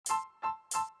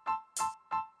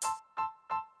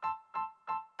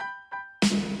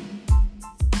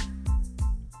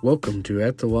Welcome to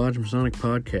At the Lodge Masonic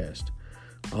Podcast.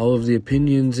 All of the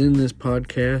opinions in this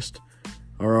podcast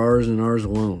are ours and ours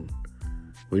alone.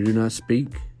 We do not speak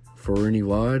for any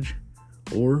lodge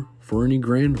or for any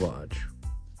Grand Lodge.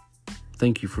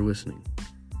 Thank you for listening.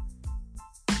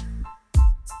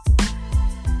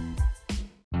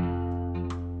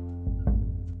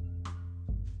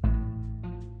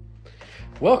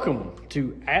 Welcome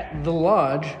to At the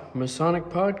Lodge Masonic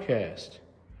Podcast.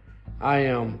 I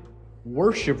am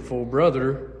worshipful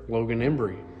brother Logan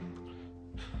Embry.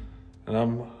 And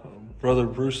I'm Brother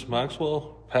Bruce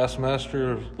Maxwell, past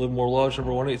master of Livermore Lodge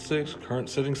number 186, current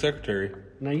sitting secretary.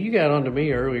 Now you got onto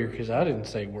me earlier because I didn't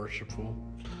say worshipful.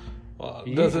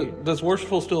 Does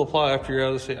worshipful still apply after you're out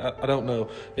of the state? I don't know.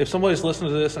 If somebody's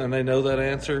listening to this and they know that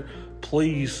answer,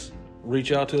 please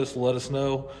reach out to us and let us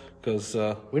know. Because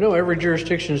we know every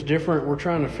jurisdiction is different. We're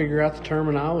trying to figure out the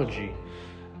terminology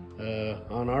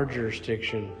on our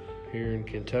jurisdiction here in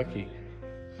Kentucky.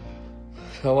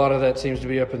 A lot of that seems to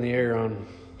be up in the air on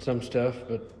some stuff,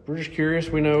 but we're just curious.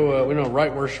 We know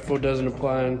right worshipful doesn't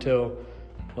apply until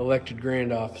elected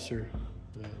grand officer.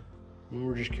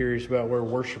 We're just curious about where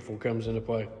worshipful comes into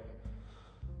play.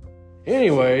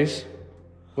 Anyways,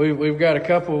 we've got a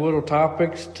couple of little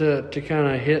topics to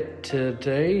kind of hit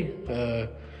today. I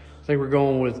think we're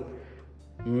going with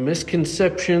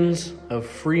misconceptions of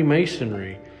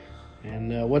freemasonry.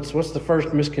 And what's the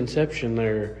first misconception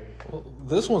there? Well,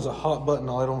 this one's a hot button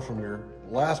item from your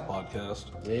last podcast.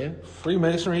 Yeah?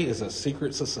 Freemasonry is a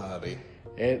secret society.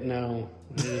 No,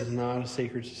 it is not a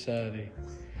secret society.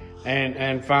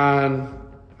 And fine,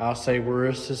 I'll say we're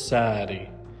a society.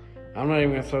 I'm not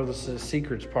even going to throw the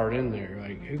secrets part in there.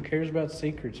 Like, who cares about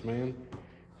secrets, man?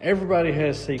 Everybody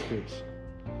has secrets.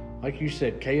 Like you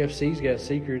said, KFC's got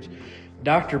secrets.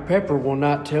 Dr. Pepper will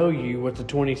not tell you what the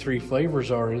 23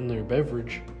 flavors are in their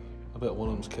beverage. I bet one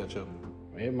of them's ketchup.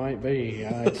 It might be.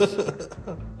 It's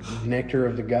nectar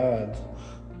of the gods.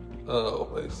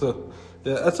 Oh, so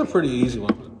yeah, that's a pretty easy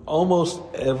one. Almost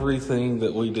everything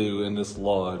that we do in this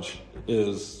lodge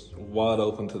is wide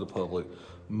open to the public.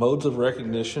 Modes of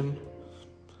recognition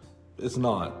is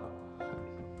not.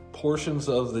 Portions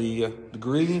of the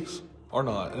degrees are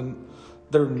not. And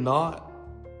they're not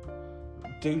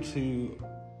due to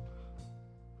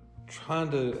trying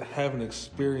to have an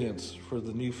experience for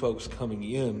the new folks coming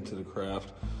into the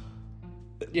craft.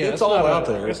 Yeah, it's all out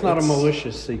there. It's not a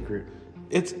malicious secret.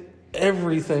 It's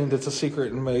everything that's a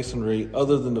secret in Masonry,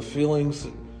 other than the feelings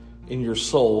in your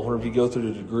soul, whenever you go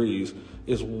through the degrees,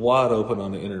 is wide open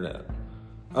on the internet.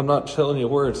 I'm not telling you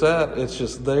where it's at. It's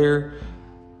just there.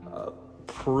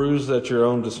 Peruse at your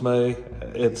own dismay.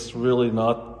 It's really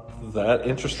not that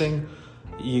interesting.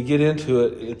 You get into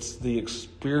it, it's the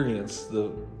experience,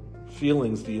 the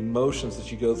feelings, the emotions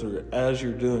that you go through as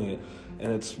you're doing it,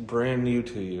 and it's brand new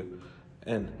to you.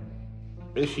 And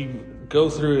if you go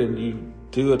through and you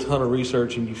do a ton of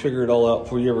research and you figure it all out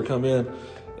before you ever come in,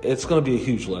 it's going to be a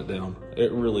huge letdown.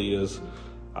 It really is.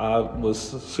 I was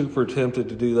super tempted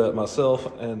to do that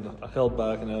myself, and I held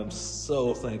back, and I'm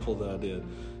so thankful that I did.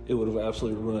 It would have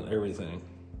absolutely ruined everything.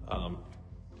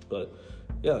 But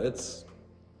yeah, that's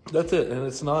it, and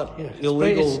it's not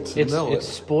illegal to know it. It's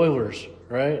spoilers,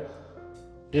 right?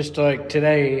 Just like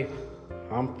today,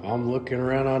 I'm looking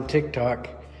around on TikTok,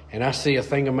 and I see a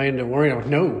thing of Mandalorian. I'm like,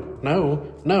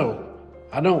 no.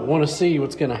 I don't want to see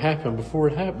what's going to happen before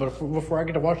it happens. Before I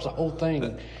get to watch the whole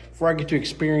thing, before I get to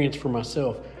experience for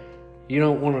myself. You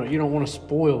don't want to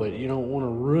spoil it. You don't want to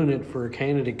ruin it for a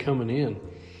candidate coming in.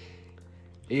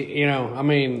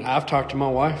 I've talked to my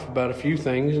wife about a few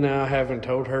things. Now, I haven't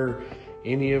told her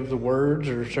any of the words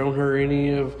or shown her any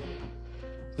of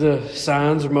the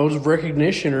signs or modes of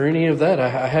recognition or any of that. I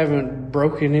haven't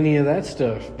broken any of that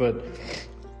stuff, but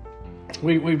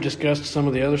we've discussed some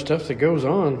of the other stuff that goes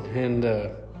on, and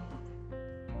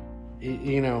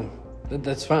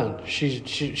that's fine.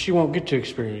 She won't get to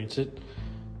experience it,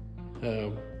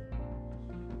 so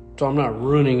I'm not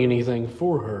ruining anything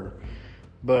for her.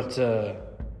 But I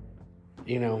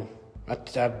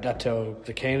tell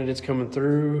the candidates coming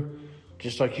through,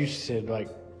 just like you said, like,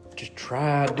 just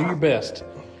try, do your best.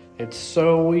 It's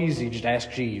so easy. Just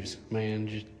ask Jeeves, man.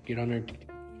 Just get on there.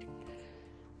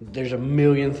 There's a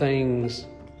million things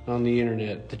on the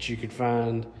internet that you could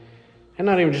find. And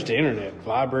not even just the internet.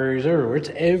 Libraries everywhere.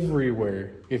 It's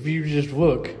everywhere. If you just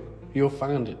look, you'll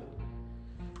find it.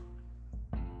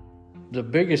 The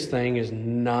biggest thing is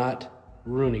not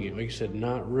ruining it. Like you said,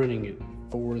 not ruining it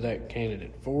for that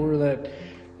candidate. For that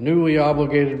newly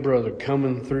obligated brother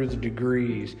coming through the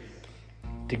degrees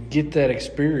to get that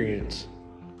experience.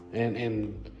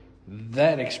 And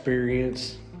that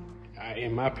experience,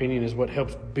 in my opinion, is what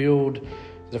helps build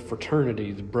the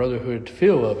fraternity, the brotherhood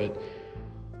feel of it,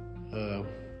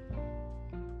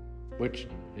 which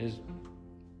is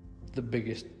the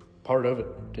biggest part of it,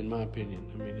 in my opinion.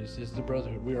 I mean, it's the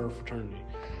brotherhood. We are a fraternity.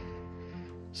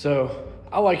 So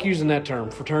I like using that term,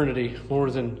 fraternity,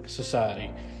 more than society.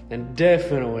 And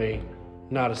definitely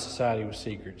not a society with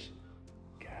secrets.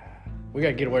 God, we got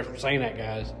to get away from saying that,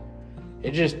 guys.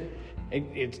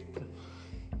 It's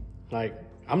like,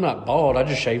 I'm not bald. I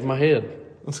just shaved my head.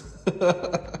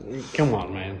 Come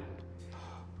on, man.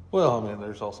 Well, I mean,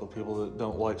 there's also people that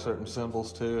don't like certain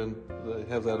symbols too, and they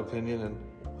have that opinion, and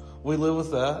we live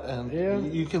with that,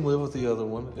 and you can live with the other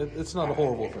one. It's not a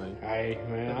horrible thing. Hey,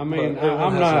 man, I mean,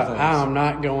 I'm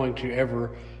not going to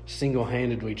ever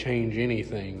single-handedly change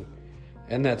anything,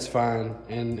 and that's fine.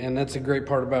 And that's a great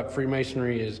part about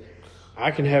Freemasonry is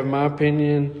I can have my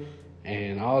opinion,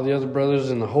 and all the other brothers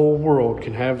in the whole world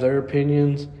can have their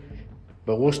opinions,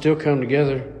 but we'll still come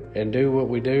together and do what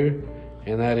we do,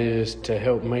 and that is to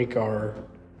help make our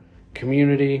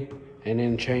community and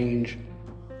then change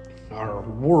our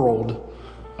world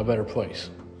a better place.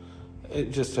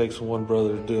 It just takes one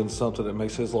brother doing something that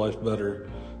makes his life better,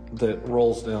 that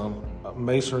rolls down.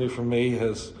 Masonry for me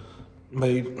has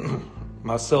made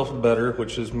myself better,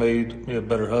 which has made me a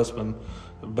better husband,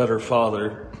 a better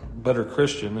father, better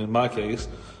Christian in my case,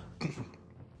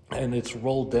 and it's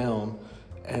rolled down,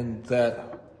 and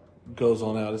that goes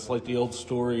on out. It's like the old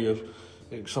story of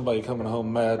somebody coming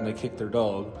home mad and they kick their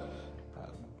dog.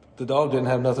 The dog didn't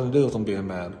have nothing to do with them being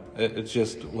mad. It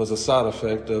just was a side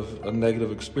effect of a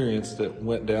negative experience that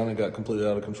went down and got completely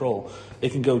out of control.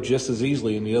 It can go just as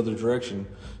easily in the other direction.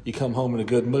 You come home in a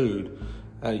good mood.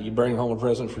 You bring home a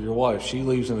present for your wife. She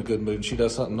leaves in a good mood, and she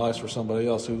does something nice for somebody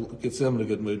else who gets them in a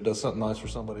good mood, does something nice for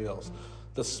somebody else.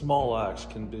 The small acts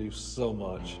can do so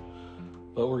much.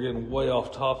 But we're getting way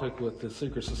off topic with the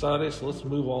secret society, so let's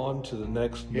move on to the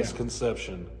next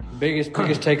misconception. Biggest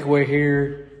takeaway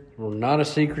here, we're not a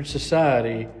secret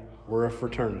society, we're a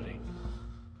fraternity.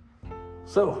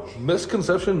 So,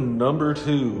 misconception number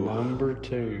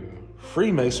 2.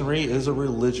 Freemasonry is a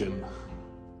religion.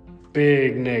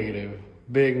 Big negative.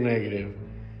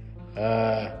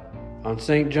 On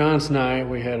St. John's night,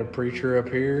 we had a preacher up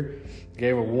here,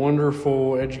 gave a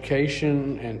wonderful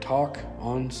education and talk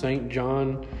on St.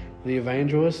 John the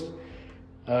Evangelist.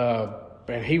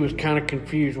 And he was kind of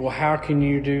confused. Well, how can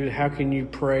you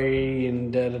pray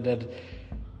and da-da-da?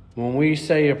 When we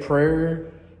say a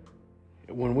prayer,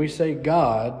 when we say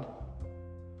God,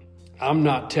 I'm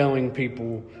not telling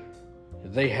people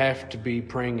they have to be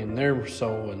praying in their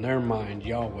soul and their mind,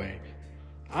 Yahweh.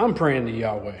 I'm praying to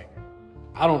Yahweh.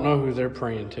 I don't know who they're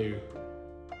praying to,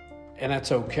 and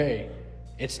that's okay.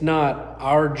 It's not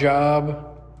our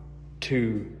job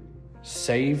to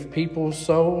save people's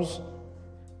souls.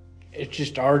 It's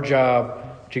just our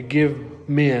job to give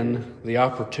men the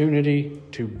opportunity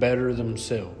to better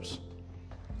themselves.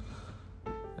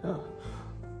 Yeah.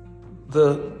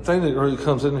 The thing that really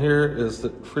comes in here is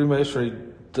that Freemasonry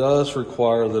does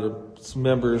require that its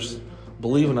members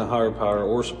believe in a higher power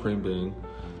or supreme being,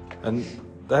 and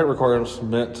that requirement is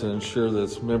meant to ensure that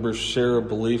its members share a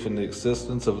belief in the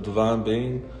existence of a divine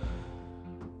being,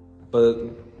 but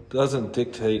it doesn't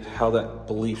dictate how that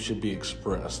belief should be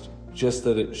expressed, just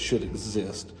that it should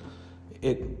exist.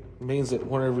 It means that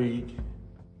whenever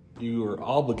you are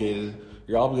obligated,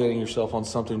 you're obligating yourself on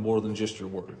something more than just your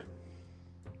word.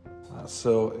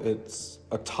 So it's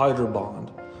a tighter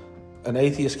bond. An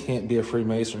atheist can't be a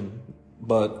Freemason,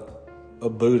 but a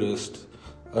Buddhist,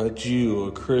 a Jew,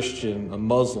 a Christian, a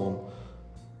Muslim,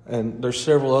 and there's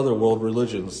several other world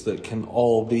religions that can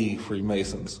all be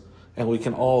Freemasons, and we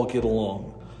can all get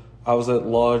along. I was at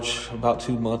Lodge about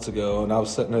 2 months ago, and I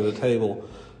was sitting at a table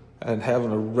and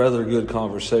having a rather good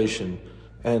conversation,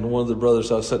 and one of the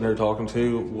brothers I was sitting there talking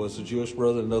to was a Jewish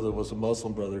brother, another was a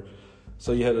Muslim brother.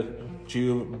 So you had a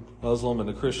Jew, Muslim, and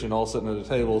a Christian all sitting at a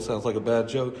table. Sounds like a bad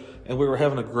joke. And we were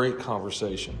having a great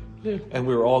conversation. Yeah. And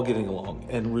we were all getting along.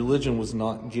 And religion was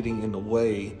not getting in the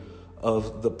way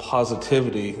of the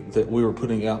positivity that we were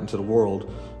putting out into the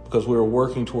world, because we were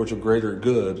working towards a greater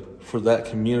good for that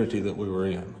community that we were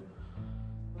in.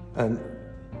 And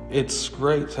it's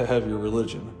great to have your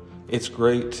religion. It's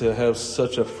great to have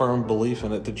such a firm belief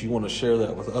in it that you want to share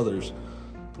that with others.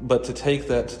 But to take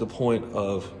that to the point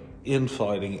of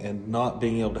infighting and not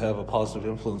being able to have a positive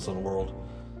influence on the world,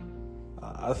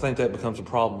 I think that becomes a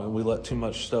problem, and we let too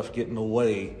much stuff get in the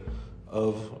way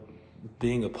of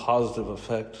being a positive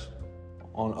effect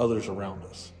on others around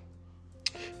us.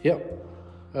 Yep.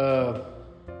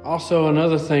 Also,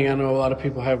 another thing I know a lot of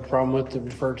people have a problem with that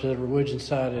refer to the religion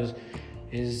side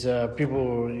is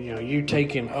people, you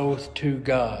take an oath to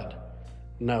God.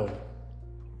 No,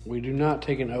 we do not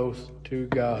take an oath to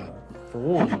God. For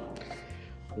one,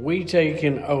 we take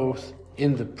an oath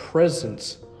in the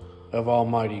presence of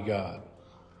Almighty God.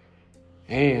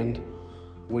 And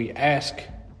we ask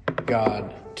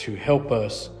God to help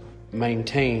us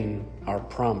maintain our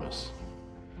promise.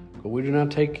 But we do not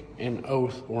take an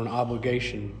oath or an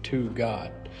obligation to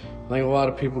God. I think a lot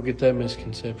of people get that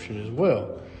misconception as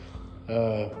well.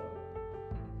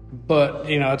 But,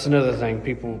 it's another thing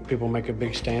people make a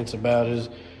big stance about is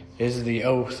the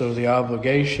oath or the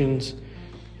obligations.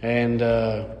 And,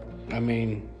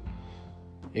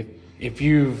 if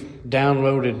you've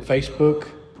downloaded Facebook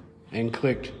and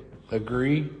clicked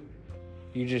agree,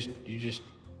 you just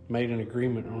made an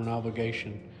agreement or an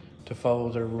obligation to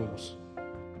follow their rules.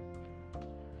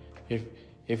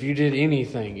 If you did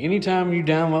anything, anytime you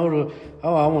download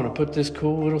I want to put this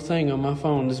cool little thing on my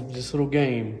phone, this little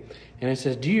game, and it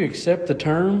says, do you accept the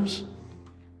terms?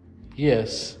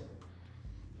 Yes.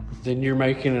 Then you're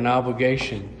making an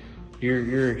obligation.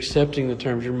 You're accepting the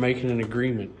terms. You're making an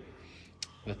agreement.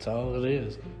 That's all it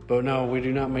is. But no, we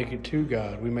do not make it to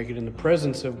God. We make it in the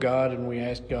presence of God, and we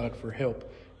ask God for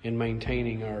help in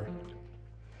maintaining it.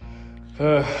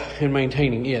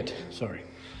 Sorry.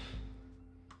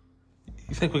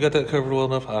 You think we got that covered well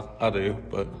enough? I do,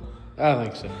 but... I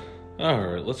think so. All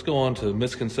right, let's go on to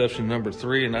misconception number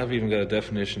 3, and I've even got a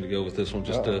definition to go with this one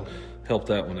just to help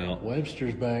that one out.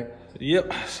 Webster's back.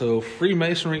 Yep, so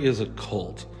Freemasonry is a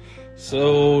cult.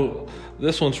 So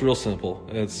this one's real simple.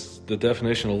 It's the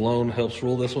definition alone helps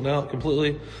rule this one out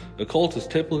completely. A cult is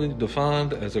typically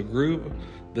defined as a group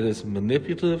that is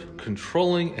manipulative,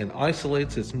 controlling, and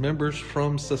isolates its members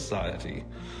from society.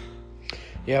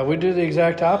 Yeah, we do the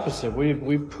exact opposite. We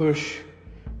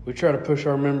try to push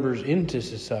our members into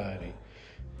society.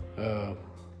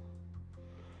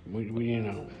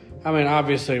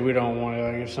 Obviously we don't want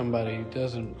to, if somebody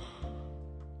doesn't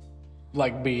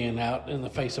like being out in the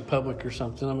face of public or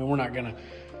something, we're not going to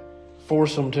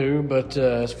force them to, but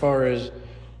as far as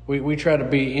we try to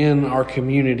be in our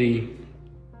community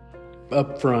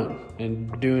up front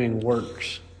and doing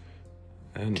works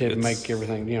and to make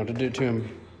everything, to do to them,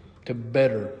 to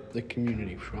better the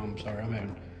community. I'm sorry, I'm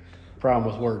having a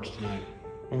problem with words tonight.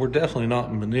 We're definitely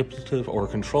not manipulative or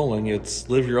controlling. It's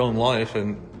live your own life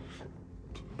and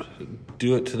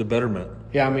do it to the betterment.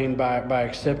 Yeah, by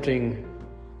accepting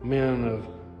men of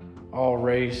all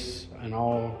race and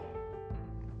all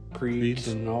creeds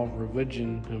and all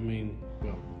religion,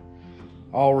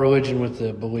 all religion with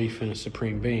the belief in a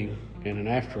supreme being and an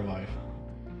afterlife.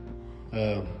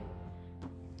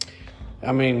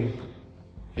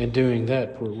 In doing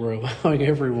that, we're allowing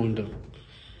everyone to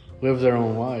live their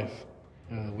own life.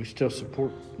 We still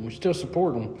support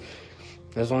them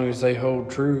as long as they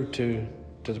hold true to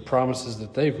the promises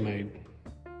that they've made.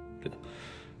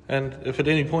 And if at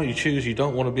any point you choose you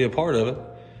don't want to be a part of it,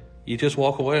 you just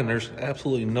walk away and there's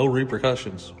absolutely no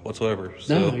repercussions whatsoever.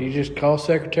 So, no, you just call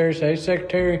secretary, say, hey,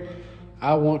 secretary,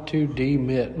 I want to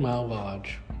demit my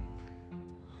lodge.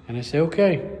 And they say,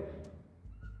 okay,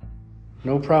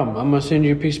 no problem. I'm going to send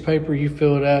you a piece of paper, you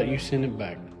fill it out, you send it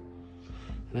back.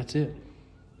 And that's it.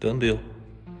 Done deal.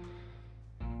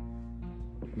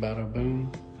 Bada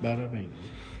boom, bada bing.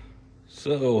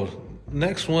 So,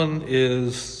 next one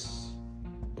is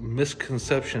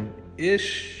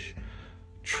misconception-ish,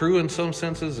 true in some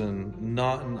senses and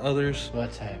not in others.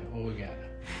 Let's have it. What we got?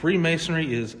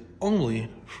 Freemasonry is only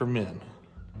for men.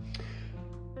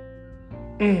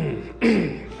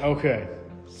 Okay.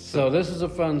 So this is a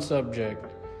fun subject.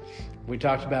 We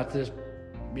talked about this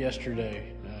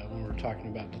yesterday when we were talking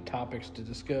about the topics to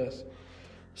discuss.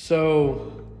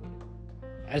 So,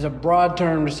 as a broad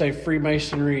term to say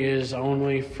Freemasonry is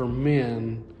only for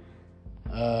men,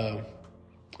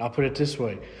 I'll put it this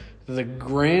way. The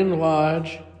Grand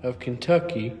Lodge of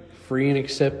Kentucky, Free and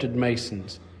Accepted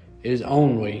Masons, is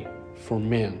only for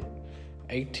men,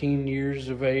 18 years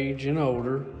of age and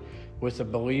older, with a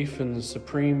belief in the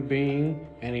supreme being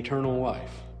and eternal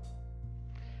life.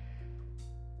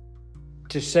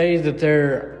 To say that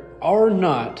there are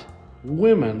not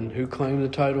women who claim the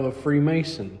title of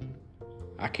Freemason,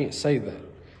 I can't say that.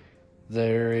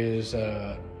 There is,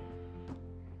 I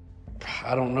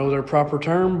don't know their proper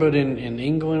term, but in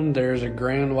England there's a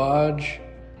Grand Lodge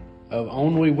of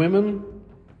only women.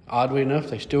 Oddly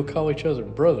enough, they still call each other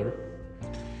brother.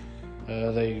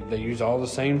 They use all the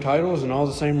same titles and all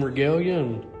the same regalia,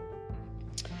 and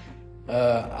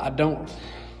I don't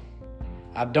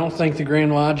think the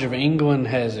Grand Lodge of England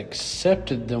has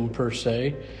accepted them per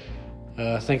se.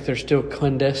 I think they're still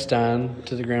clandestine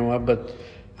to the Grand Lodge, but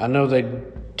I know they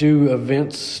do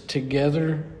events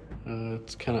together.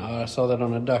 It's kind of odd. I saw that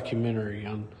on a documentary,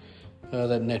 on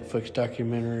that Netflix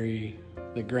documentary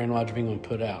that Grand Lodge of England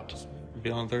put out.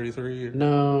 Beyond 33?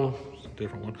 No. It's a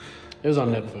different one. It was on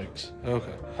Netflix.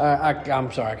 Okay.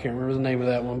 I'm sorry, I can't remember the name of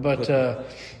that one, but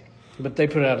they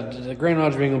put out the Grand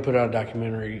Lodge of England put out a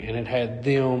documentary, and it had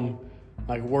them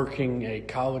like working a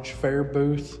college fair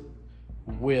booth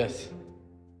with.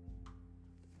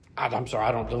 I'm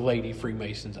sorry, the Lady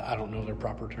Freemasons. I don't know their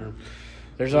proper term.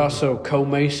 There's also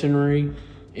co-masonry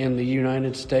in the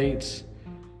United States.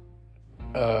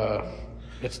 I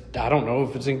don't know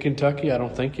if it's in Kentucky. I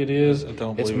don't think it is. I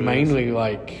don't it's believe mainly it is.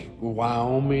 like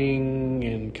Wyoming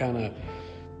and kind of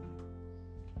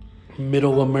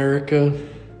middle America,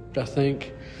 I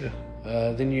think.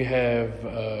 Yeah. Then you have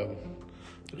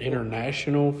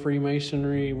international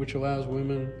Freemasonry, which allows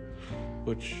women.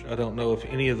 Which I don't know if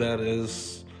any of that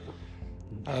is.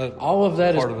 All of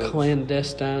that is part of it.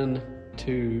 clandestine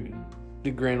to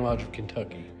the Grand Lodge of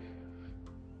Kentucky.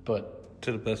 But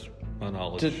To the best of my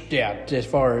knowledge. as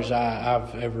far as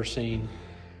I've ever seen.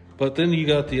 But then you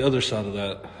got the other side of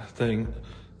that thing,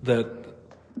 that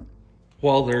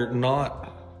while they're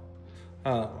not,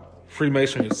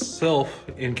 Freemasonry itself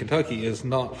in Kentucky is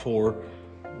not for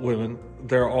women,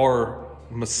 there are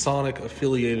Masonic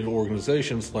affiliated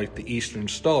organizations like the Eastern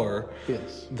Star,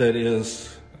 Yes. that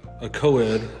is a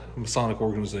co-ed Masonic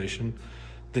organization.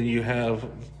 Then you have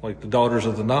like the Daughters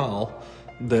of the Nile,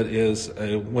 that is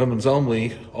a women's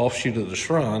only offshoot of the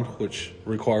Shrine, which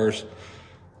requires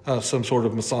some sort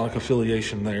of Masonic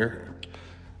affiliation there.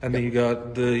 And then you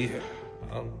got the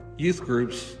youth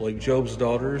groups like Job's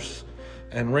Daughters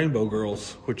and Rainbow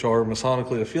Girls, which are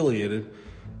Masonically affiliated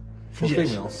for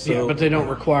females. So, Yeah, but they don't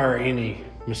require any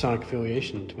Masonic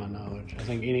affiliation, to my knowledge. I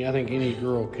think any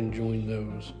girl can join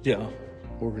those yeah,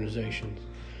 organizations.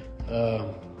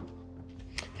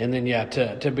 And then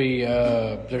to be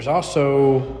there's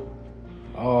also,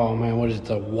 oh man, what is it,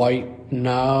 the White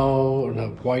Nile, the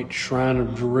White Shrine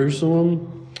of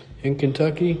Jerusalem in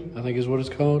Kentucky, I think is what it's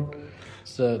called.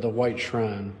 It's the White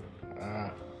Shrine.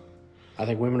 I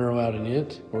think women are allowed in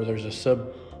it, or there's a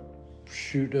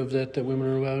sub-shoot of that women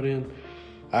are allowed in.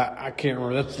 I can't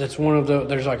remember. That's one of the.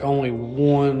 There's like only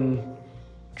one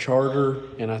charter,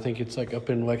 and I think it's like up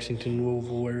in Lexington,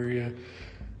 Louisville area.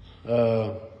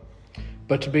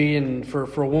 But to be in for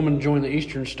a woman to join the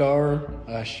Eastern Star,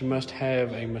 she must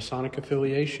have a Masonic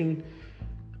affiliation,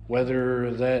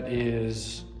 whether that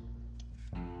is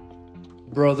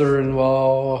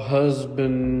brother-in-law,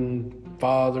 husband,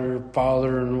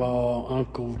 father-in-law,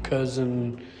 uncle,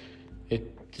 cousin.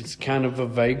 It's kind of a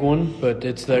vague one, but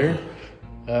it's there.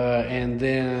 And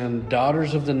then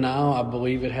Daughters of the Nile, I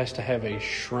believe it has to have a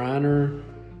Shriner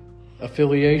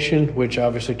affiliation, which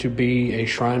obviously to be a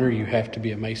Shriner, you have to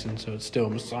be a Mason, so it's still a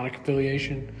Masonic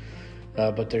affiliation.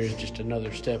 But there's just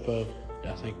another step up.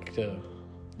 I think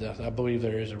I believe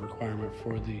there is a requirement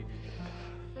for the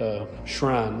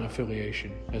Shrine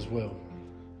affiliation as well.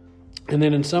 And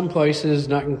then in some places,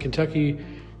 not in Kentucky,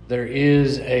 there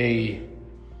is a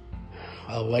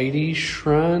ladies'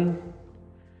 shrine.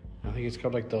 I think it's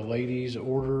called like the Ladies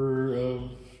Order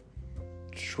of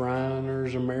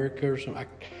Shriners America or something.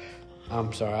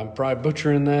 I'm sorry, I'm probably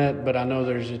butchering that, but I know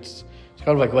it's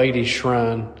called like Ladies'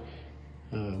 Shrine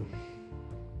in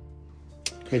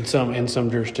some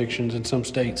jurisdictions, in some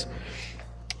states.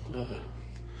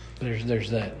 There's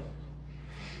that.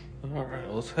 all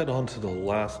right, let's head on to the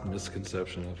last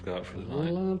misconception I've got for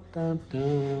tonight.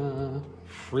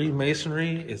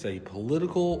 Freemasonry is a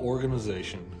political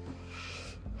organization.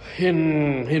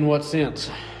 In what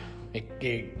sense? It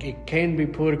can be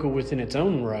political within its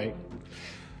own right.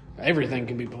 Everything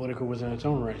can be political within its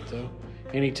own right, though.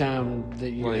 Anytime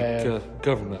that you have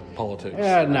Government politics.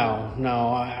 no,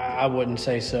 I wouldn't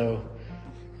say so.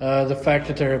 The fact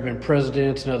that there have been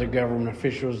presidents and other government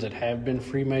officials that have been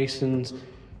Freemasons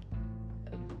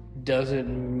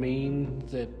doesn't mean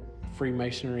that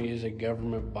Freemasonry is a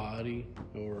government body,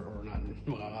 or not.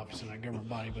 Well, obviously not a government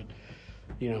body, but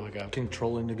like a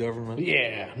Controlling the government.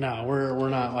 yeah. No, we're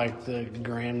not like the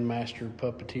grandmaster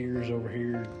puppeteers over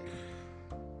here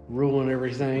ruling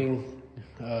everything.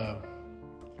 I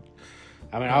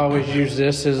always use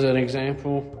this as an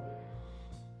example.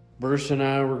 Bruce and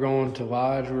I were going to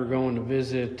Lodge. We were going to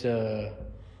visit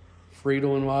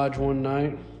Friedel Lodge one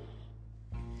night.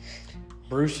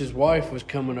 Bruce's wife was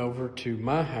coming over to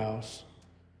my house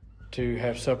to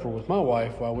have supper with my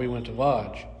wife while we went to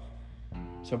Lodge.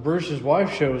 So Bruce's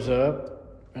wife shows up,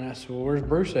 and I said, well, where's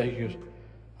Bruce at? He goes,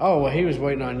 oh, well, he was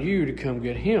waiting on you to come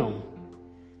get him.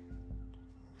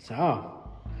 I said, oh.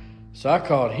 So I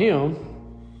called him,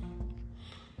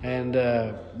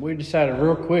 And we decided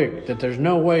real quick that there's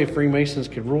no way Freemasons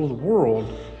could rule the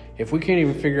world if we can't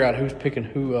even figure out who's picking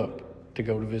who up to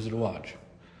go to visit a lodge.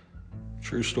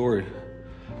 True story.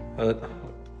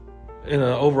 In an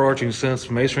overarching sense,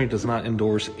 Masonry does not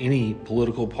endorse any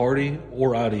political party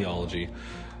or ideology.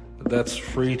 That's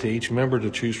free to each member to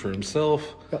choose for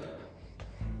himself. Yep.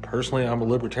 Personally, I'm a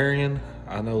libertarian.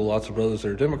 I know lots of brothers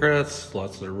that are Democrats,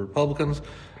 lots that are Republicans.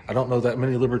 I don't know that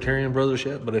many libertarian brothers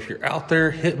yet, but if you're out there,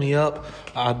 hit me up.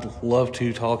 I'd love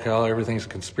to talk how everything's a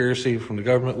conspiracy from the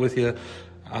government with you.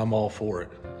 I'm all for it.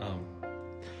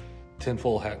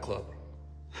 Tinfoil Hat Club.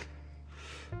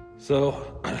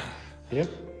 So, yeah.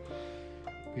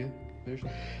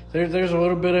 There's a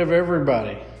little bit of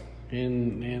everybody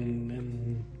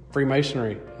in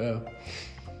Freemasonry.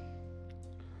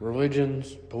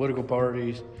 Religions, political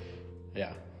parties.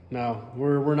 Yeah. No,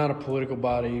 we're not a political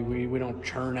body. We don't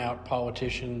churn out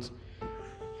politicians.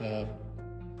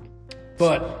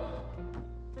 But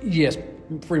yes,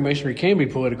 Freemasonry can be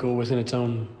political within its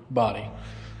own body.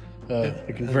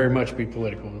 It can very much be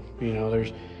political. You know,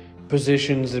 there's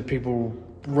positions that people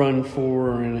run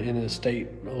for in a state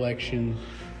election,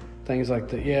 things like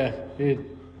that. Yeah, it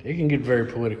can get very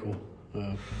political.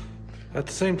 At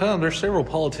the same time, there's several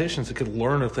politicians that could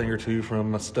learn a thing or two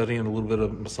from studying a little bit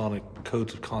of Masonic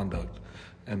codes of conduct,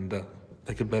 and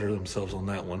they could better themselves on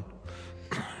that one.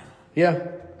 Yeah.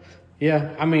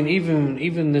 I mean,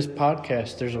 even this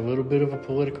podcast, there's a little bit of a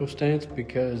political stance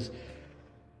because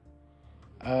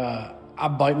I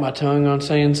bite my tongue on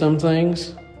saying some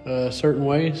things certain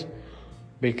ways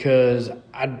because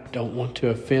I don't want to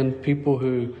offend people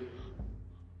who,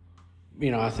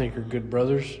 I think are good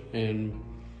brothers, and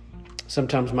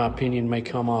sometimes my opinion may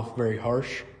come off very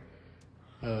harsh.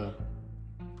 So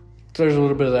there's a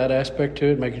little bit of that aspect to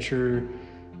it, making sure,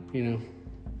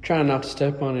 trying not to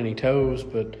step on any toes,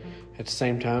 but at the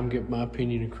same time get my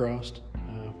opinion across.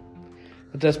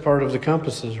 But that's part of the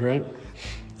compasses, right?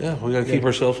 Yeah, we got to keep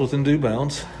ourselves within due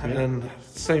bounds. Yeah. And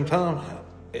at the same time,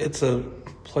 it's a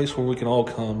place where we can all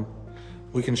come.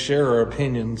 We can share our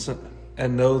opinions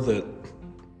and know that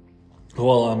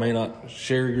while I may not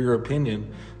share your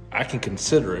opinion, I can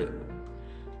consider it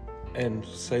and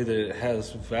say that it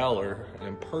has valor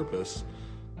and purpose,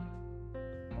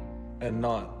 and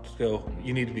not go,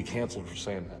 you need to be canceled for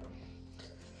saying that.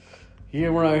 Yeah,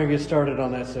 we're not going to get started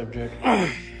on that subject.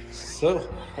 So,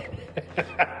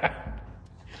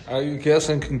 I guess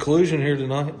in conclusion here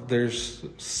tonight, there's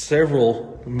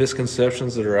several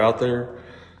misconceptions that are out there.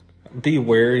 Be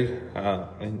wary.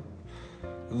 And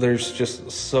there's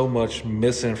just so much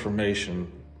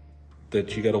misinformation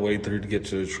that you got to wade through to get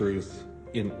to the truth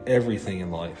in everything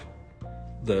in life.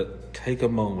 That take a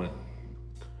moment,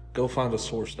 go find a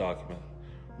source document,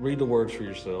 read the words for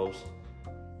yourselves,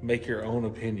 make your own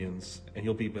opinions, and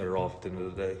you'll be better off at the end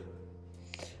of the day.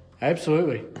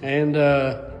 Absolutely. And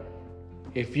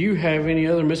if you have any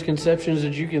other misconceptions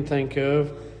that you can think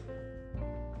of,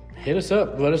 hit us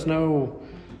up. Let us know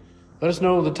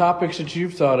the topics that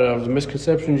you've thought of, the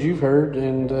misconceptions you've heard,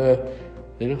 and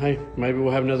hey, maybe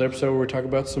we'll have another episode where we talk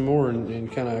about some more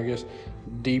and kind of, I guess,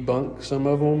 debunk some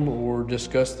of them or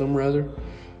discuss them rather.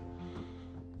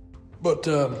 But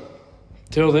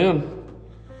till then,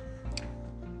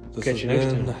 this catch you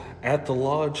next time. At the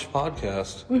Lodge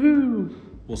Podcast. Woohoo!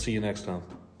 We'll see you next time.